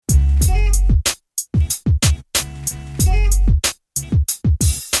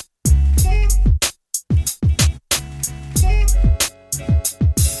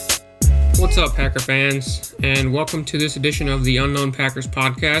What's up, Packer fans, and welcome to this edition of the Unknown Packers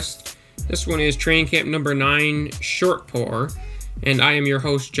podcast. This one is training camp number 9, Short Pour, and I am your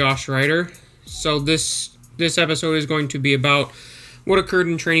host, Josh Reuter. So this episode is going to be about what occurred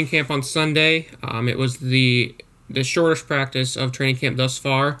in training camp on Sunday. It was the shortest practice of training camp thus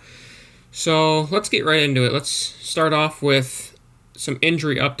far. So let's get right into it. Let's start off with some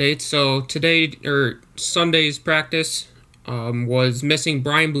injury updates. So Sunday's practice was missing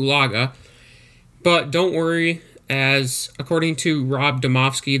Brian Bulaga. But don't worry, as according to Rob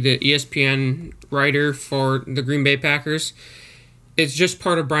Domofsky, the ESPN writer for the Green Bay Packers, it's just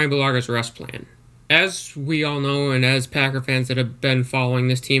part of Brian Bulaga's rest plan. As we all know, and as Packer fans that have been following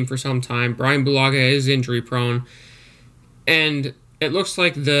this team for some time, Brian Bulaga is injury prone. And it looks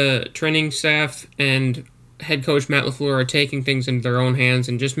like the training staff and head coach Matt LaFleur are taking things into their own hands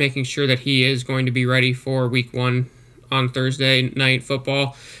and just making sure that he is going to be ready for week 1 on Thursday night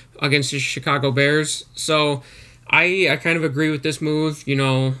football against the Chicago Bears. So I kind of agree with this move. You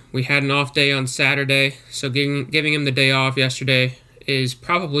know, we had an off day on Saturday, so giving him the day off yesterday is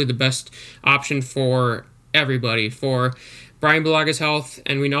probably the best option for everybody, for Brian Bulaga's health.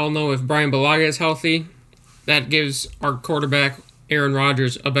 And we all know if Brian Bulaga is healthy, that gives our quarterback, Aaron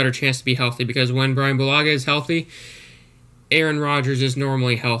Rodgers, a better chance to be healthy, because when Brian Bulaga is healthy, Aaron Rodgers is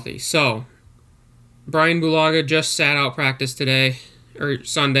normally healthy. So Brian Bulaga just sat out practice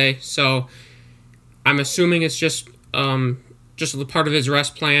Sunday, so I'm assuming it's just a part of his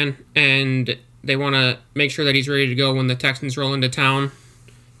rest plan, and they want to make sure that he's ready to go when the Texans roll into town.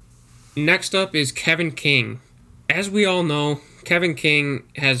 Next up is Kevin King. As we all know, Kevin King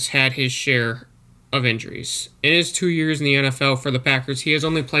has had his share of injuries. In his 2 years in the NFL for the Packers, he has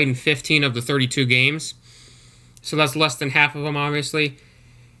only played in 15 of the 32 games, so that's less than half of them, obviously.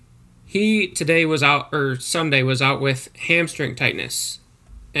 He Sunday was out with hamstring tightness.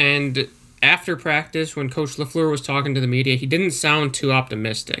 And after practice, when Coach LaFleur was talking to the media, he didn't sound too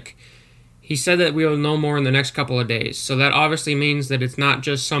optimistic. He said that we will know more in the next couple of days. So that obviously means that it's not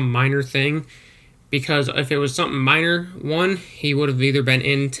just some minor thing, because if it was something minor, one, he would have either been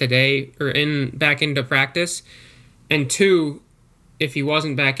in today or back into practice. And two, if he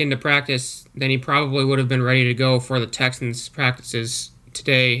wasn't back into practice, then he probably would have been ready to go for the Texans practices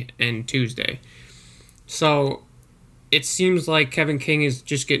today and Tuesday. So it seems like Kevin King is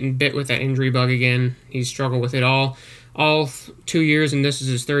just getting bit with that injury bug again. He's struggled with it all 2 years, and this is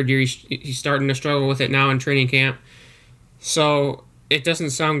his third year. He's starting to struggle with it now in training camp. So it doesn't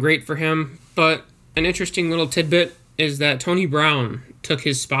sound great for him. But an interesting little tidbit is that Tony Brown took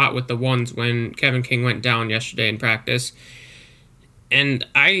his spot with the ones when Kevin King went down yesterday in practice. And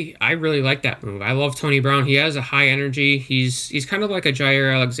I really like that move. I love Tony Brown. He has a high energy. He's kind of like a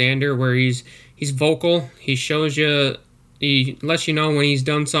Jair Alexander, where he's vocal. He lets you know when he's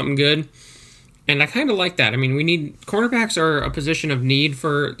done something good. And I kind of like that. I mean, cornerbacks are a position of need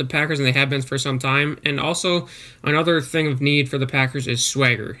for the Packers, and they have been for some time. And also, another thing of need for the Packers is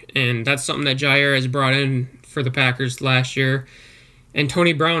swagger. And that's something that Jair has brought in for the Packers last year. And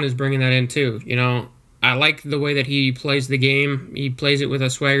Tony Brown is bringing that in too. You know, I like the way that he plays the game. He plays it with a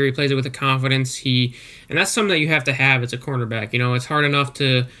swagger. He plays it with a confidence. And that's something that you have to have as a cornerback. You know, it's hard enough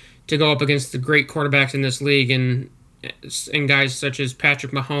to go up against the great quarterbacks in this league and guys such as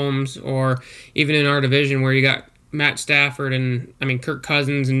Patrick Mahomes, or even in our division where you got Matt Stafford and, Kirk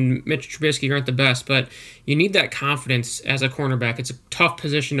Cousins and Mitch Trubisky aren't the best, but you need that confidence as a cornerback. It's a tough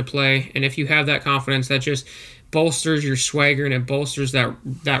position to play, and if you have that confidence, that just bolsters your swagger and it bolsters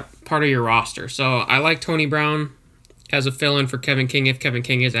that part of your roster. So I like Tony Brown as a fill-in for Kevin King if Kevin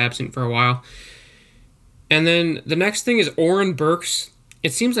King is absent for a while. And then the next thing is Oren Burks.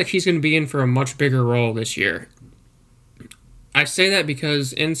 It seems like he's going to be in for a much bigger role this year. I say that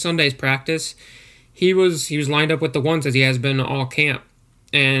because in Sunday's practice, he was lined up with the ones as he has been all camp.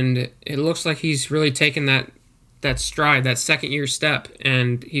 And it looks like he's really taken that stride, that second-year step,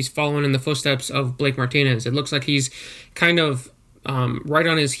 and he's following in the footsteps of Blake Martinez. It looks like he's kind of right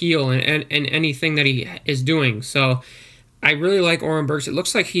on his heel in anything that he is doing. So I really like Oren Burks. It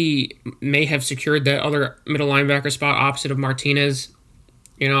looks like he may have secured that other middle linebacker spot opposite of Martinez.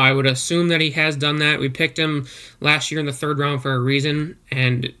 You know, I would assume that he has done that. We picked him last year in the 3rd round for a reason,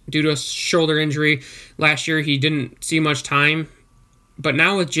 and due to a shoulder injury last year, he didn't see much time. But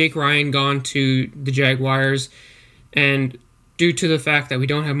now with Jake Ryan gone to the Jaguars, and due to the fact that we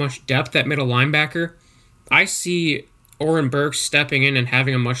don't have much depth at middle linebacker, I see Oren Burks stepping in and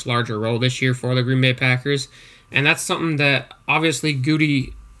having a much larger role this year for the Green Bay Packers. And that's something that obviously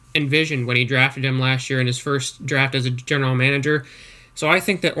Goody envisioned when he drafted him last year in his first draft as a general manager. So I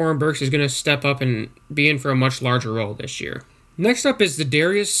think that Oren Burks is going to step up and be in for a much larger role this year. Next up is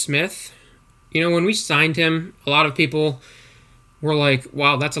Zadarius Smith. when we signed him, a lot of people were like,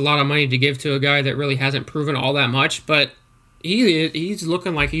 wow, that's a lot of money to give to a guy that really hasn't proven all that much. But he's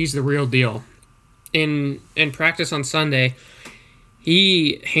looking like he's the real deal. In practice on Sunday,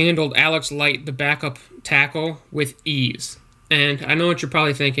 he handled Alex Light, the backup tackle, with ease. And I know what you're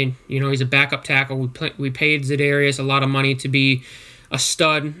probably thinking. He's a backup tackle. We paid Za'Darius a lot of money to be a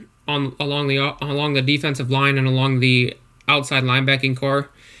stud along the defensive line and along the outside linebacking core.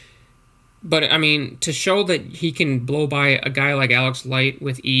 But, to show that he can blow by a guy like Alex Light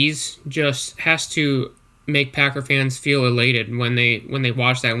with ease just has to make Packer fans feel elated when they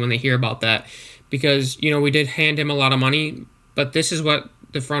watch that and when they hear about that. Because, we did hand him a lot of money, but this is what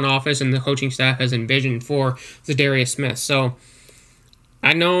the front office and the coaching staff has envisioned for Za'Darius Smith. So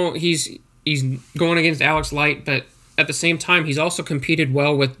I know he's going against Alex Light, but at the same time, he's also competed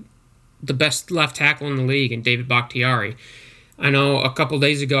well with the best left tackle in the league in David Bakhtiari. I know a couple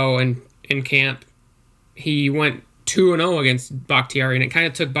days ago in camp, he went 2-0 against Bakhtiari, and it kind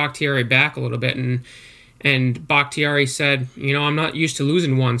of took Bakhtiari back a little bit. And Bakhtiari said, I'm not used to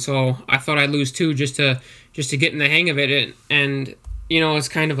losing one, so I thought I'd lose two just to get in the hang of it. And it's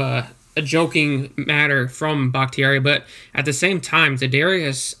kind of a joking matter from Bakhtiari, but at the same time,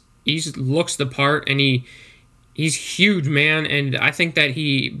 Za'Darius, he looks the part, and he's huge, man, and I think that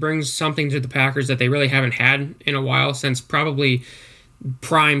he brings something to the Packers that they really haven't had in a while, since probably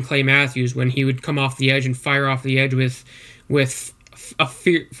prime Clay Matthews, when he would come off the edge and fire off the edge with a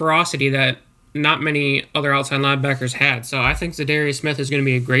ferocity that not many other outside linebackers had. So I think Za'Darius Smith is going to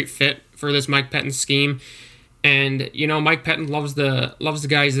be a great fit for this Mike Pettin scheme. And Mike Pettin loves the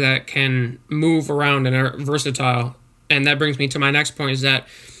guys that can move around and are versatile. And that brings me to my next point, is that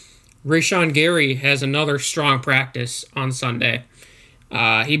Rashawn Gary has another strong practice on Sunday.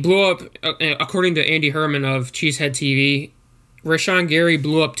 He blew up, according to Andy Herman of Cheesehead TV, Rashawn Gary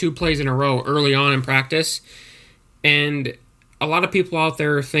blew up 2 plays in a row early on in practice. And a lot of people out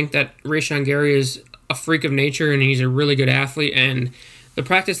there think that Rashawn Gary is a freak of nature and he's a really good athlete. And the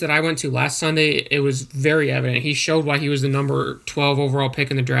practice that I went to last Sunday, it was very evident. He showed why he was the number 12 overall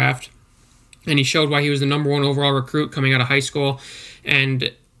pick in the draft. And he showed why he was the number 1 overall recruit coming out of high school.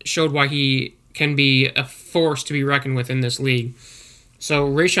 And showed why he can be a force to be reckoned with in this league. So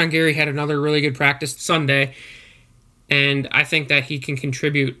Rashawn Gary had another really good practice Sunday. And I think that he can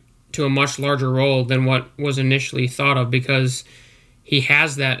contribute to a much larger role than what was initially thought of, because he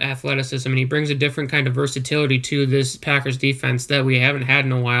has that athleticism and he brings a different kind of versatility to this Packers defense that we haven't had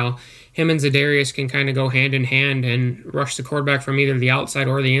in a while. Him and Za'Darius can kind of go hand in hand and rush the quarterback from either the outside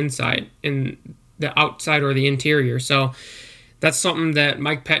or the inside, and the outside or the interior. So that's something that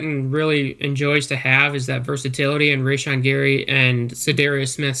Mike Pettin really enjoys to have, is that versatility, and Rashawn Gary and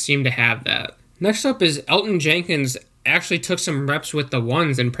Za'Darius Smith seem to have that. Next up is Elton Jenkins actually took some reps with the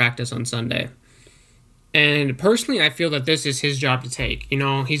ones in practice on Sunday. And personally, I feel that this is his job to take.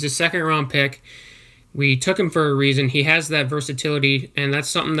 He's a second-round pick. We took him for a reason. He has that versatility, and that's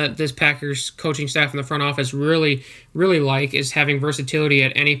something that this Packers coaching staff in the front office really, really like, is having versatility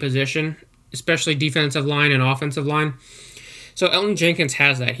at any position, especially defensive line and offensive line. So Elton Jenkins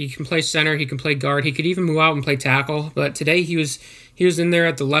has that. He can play center, he can play guard, he could even move out and play tackle. But today he was in there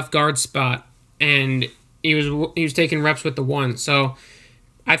at the left guard spot, and he was taking reps with the one. So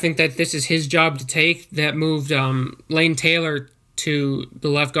I think that this is his job to take. That moved Lane Taylor to the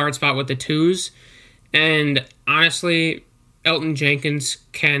left guard spot with the twos. And honestly, Elton Jenkins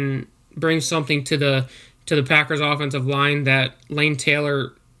can bring something to the Packers offensive line that Lane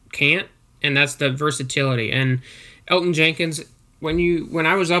Taylor can't, and that's the versatility. And Elton Jenkins, when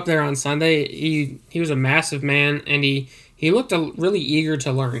I was up there on Sunday, he was a massive man, and he looked really eager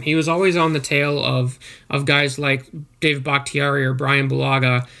to learn. He was always on the tail of guys like David Bakhtiari or Brian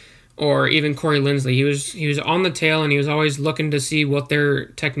Bulaga or even Corey Linsley. He was on the tail, and he was always looking to see what their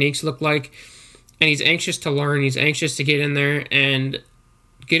techniques look like. And he's anxious to learn. He's anxious to get in there. And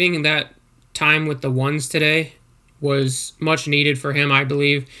getting that time with the ones today was much needed for him, I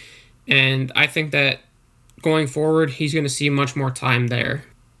believe. And I think that going forward, he's going to see much more time there.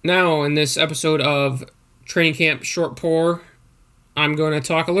 Now, in this episode of Training Camp Short Pour, I'm going to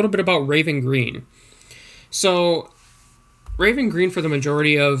talk a little bit about Raven Green. So, Raven Green, for the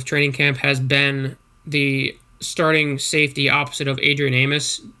majority of training camp, has been the starting safety opposite of Adrian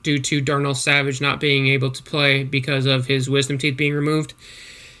Amos due to Darnell Savage not being able to play because of his wisdom teeth being removed.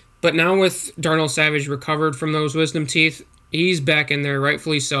 But now with Darnell Savage recovered from those wisdom teeth, he's back in there,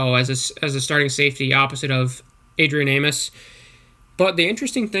 rightfully so, as a starting safety opposite of Adrian Amos. But the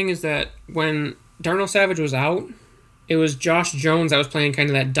interesting thing is that when Darnell Savage was out, it was Josh Jones that was playing kind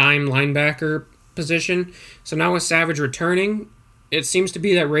of that dime linebacker position. So now with Savage returning, it seems to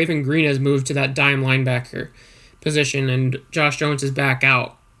be that Raven Green has moved to that dime linebacker position, and Josh Jones is back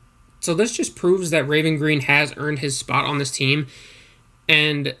out. So this just proves that Raven Green has earned his spot on this team.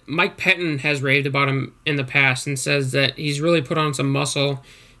 And Mike Pettin has raved about him in the past and says that he's really put on some muscle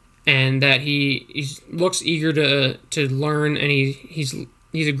and that he looks eager to learn, and he's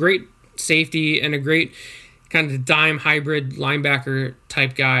a great safety and a great kind of dime hybrid linebacker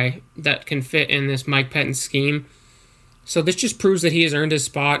type guy that can fit in this Mike Pettin scheme. So this just proves that he has earned his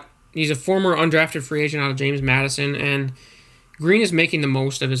spot. He's a former undrafted free agent out of James Madison, and Green is making the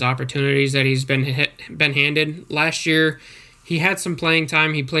most of his opportunities that he's been handed. Last year, he had some playing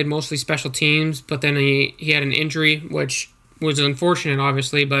time. He played mostly special teams, but then he had an injury, which was unfortunate,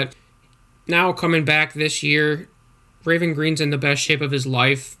 obviously. But now coming back this year, Raven Green's in the best shape of his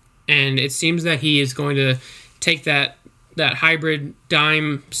life, and it seems that he is going to take that hybrid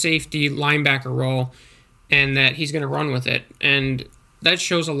dime safety linebacker role, and that he's going to run with it. And that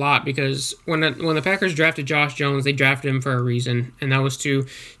shows a lot, because when the Packers drafted Josh Jones, they drafted him for a reason, and that was to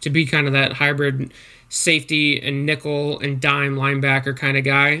be kind of that hybrid safety and nickel and dime linebacker kind of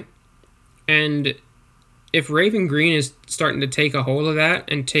guy. And if Raven Green is starting to take a hold of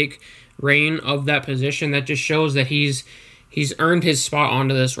that and take reign of that position, that just shows that he's earned his spot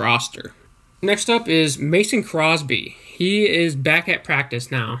onto this roster. Next up is Mason Crosby. He is back at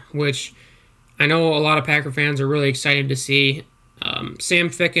practice now, which I know a lot of Packer fans are really excited to see. Sam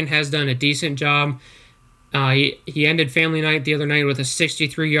Ficken has done a decent job. He ended family night the other night with a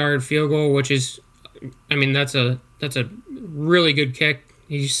 63-yard field goal, which is, I mean, that's a really good kick.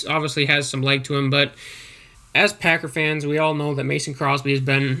 He obviously has some leg to him, but as Packer fans, we all know that Mason Crosby has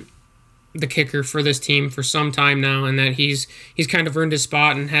been the kicker for this team for some time now, and that he's kind of earned his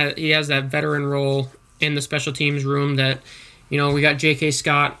spot, and he has that veteran role in the special teams room that, you know, we got J.K.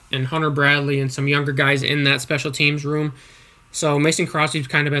 Scott and Hunter Bradley and some younger guys in that special teams room. So Mason Crosby's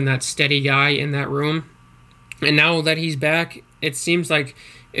kind of been that steady guy in that room. And now that he's back, it seems like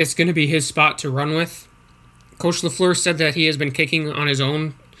it's going to be his spot to run with. Coach LaFleur said that he has been kicking on his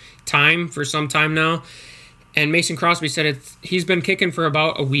own time for some time now. And Mason Crosby said he's been kicking for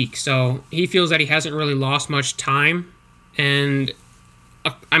about a week. So he feels that he hasn't really lost much time. And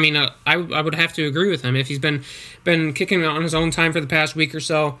I would have to agree with him. If he's been kicking on his own time for the past week or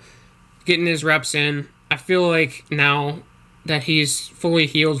so, getting his reps in, I feel like now that he's fully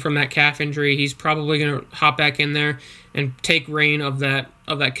healed from that calf injury, he's probably going to hop back in there and take reign of that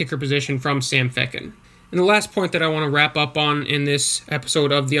kicker position from Sam Ficken. And the last point that I want to wrap up on in this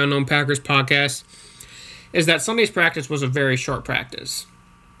episode of the Unknown Packers podcast is that Sunday's practice was a very short practice.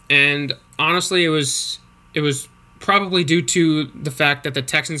 And honestly, it was probably due to the fact that the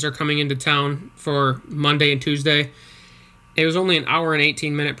Texans are coming into town for Monday and Tuesday. It was only an hour and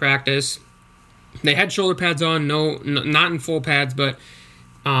 18-minute practice. They had shoulder pads on, not in full pads, but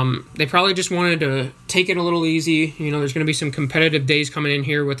they probably just wanted to take it a little easy. You know, there's going to be some competitive days coming in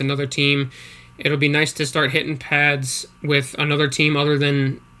here with another team. It'll be nice to start hitting pads with another team other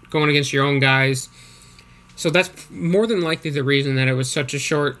than going against your own guys. So that's more than likely the reason that it was such a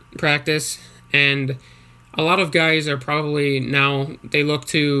short practice. And a lot of guys are probably now, they look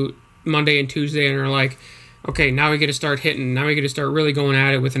to Monday and Tuesday and are like, okay, now we get to start hitting. Now we get to start really going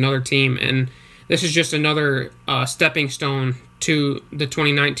at it with another team. And this is just another stepping stone to the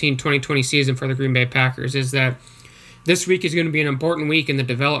 2019-2020 season for the Green Bay Packers, is that this week is going to be an important week in the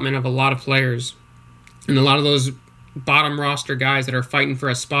development of a lot of players and a lot of those bottom roster guys that are fighting for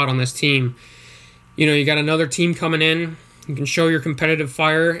a spot on this team. You know, you got another team coming in. You can show your competitive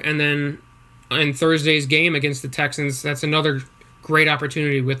fire, and then in Thursday's game against the Texans, that's another great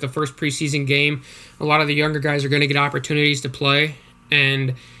opportunity with the first preseason game. A lot of the younger guys are going to get opportunities to play,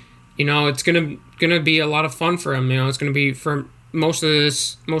 and you know, it's gonna be a lot of fun for them. You know, it's gonna be for most of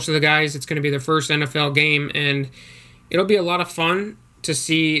the guys, it's gonna be their first NFL game, and it'll be a lot of fun to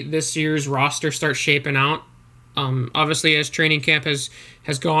see this year's roster start shaping out. Obviously, as training camp has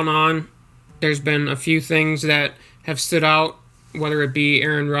gone on, there's been a few things that have stood out, whether it be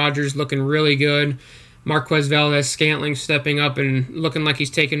Aaron Rodgers looking really good, Marquez Valdes-Scantling stepping up and looking like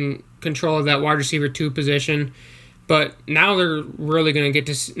he's taking control of that wide receiver 2 position. But now they're really going to get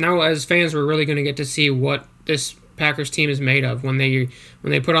to now, as fans, we're really going to get to see what this Packers team is made of when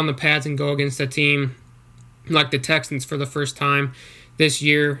they put on the pads and go against a team like the Texans for the first time this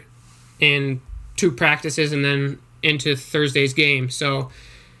year in 2 practices and then into Thursday's game. So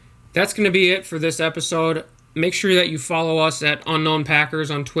that's going to be it for this episode. Make sure that you follow us at Unknown Packers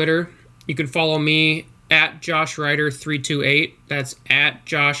on Twitter. You can follow me at Josh Reuter 328. That's at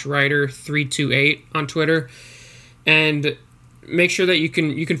Josh Reuter 328 on Twitter. And make sure that you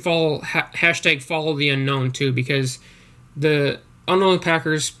can follow hashtag follow the unknown too, because the Unknown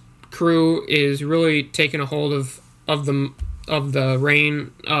Packers crew is really taking a hold of the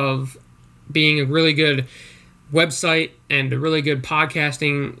reign of being a really good website and a really good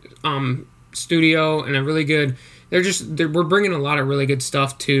podcasting studio and a really good. We're bringing a lot of really good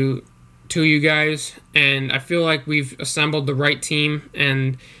stuff to you guys, and I feel like we've assembled the right team,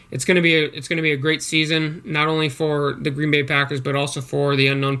 and it's gonna be a great season, not only for the Green Bay Packers but also for the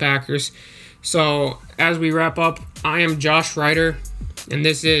Unknown Packers. So as we wrap up, I am Josh Reuter, and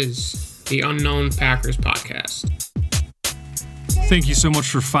this is the Unknown Packers podcast. Thank you so much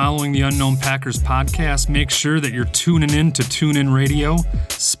for following the Unknown Packers podcast. Make sure that you're tuning in to TuneIn Radio,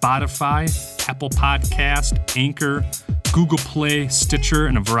 Spotify, Apple Podcast, Anchor, Google Play, Stitcher,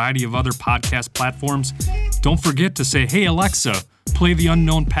 and a variety of other podcast platforms. Don't forget to say, "Hey Alexa, play the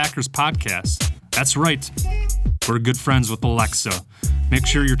Unknown Packers podcast." That's right. We're good friends with Alexa. Make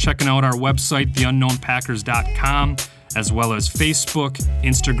sure you're checking out our website, theunknownpackers.com, as well as Facebook,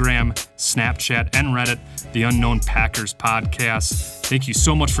 Instagram, Snapchat, and Reddit, The Unknown Packers Podcast. Thank you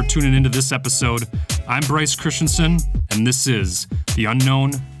so much for tuning into this episode. I'm Bryce Christensen, and this is the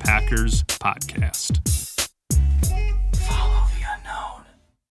Unknown Packers Podcast.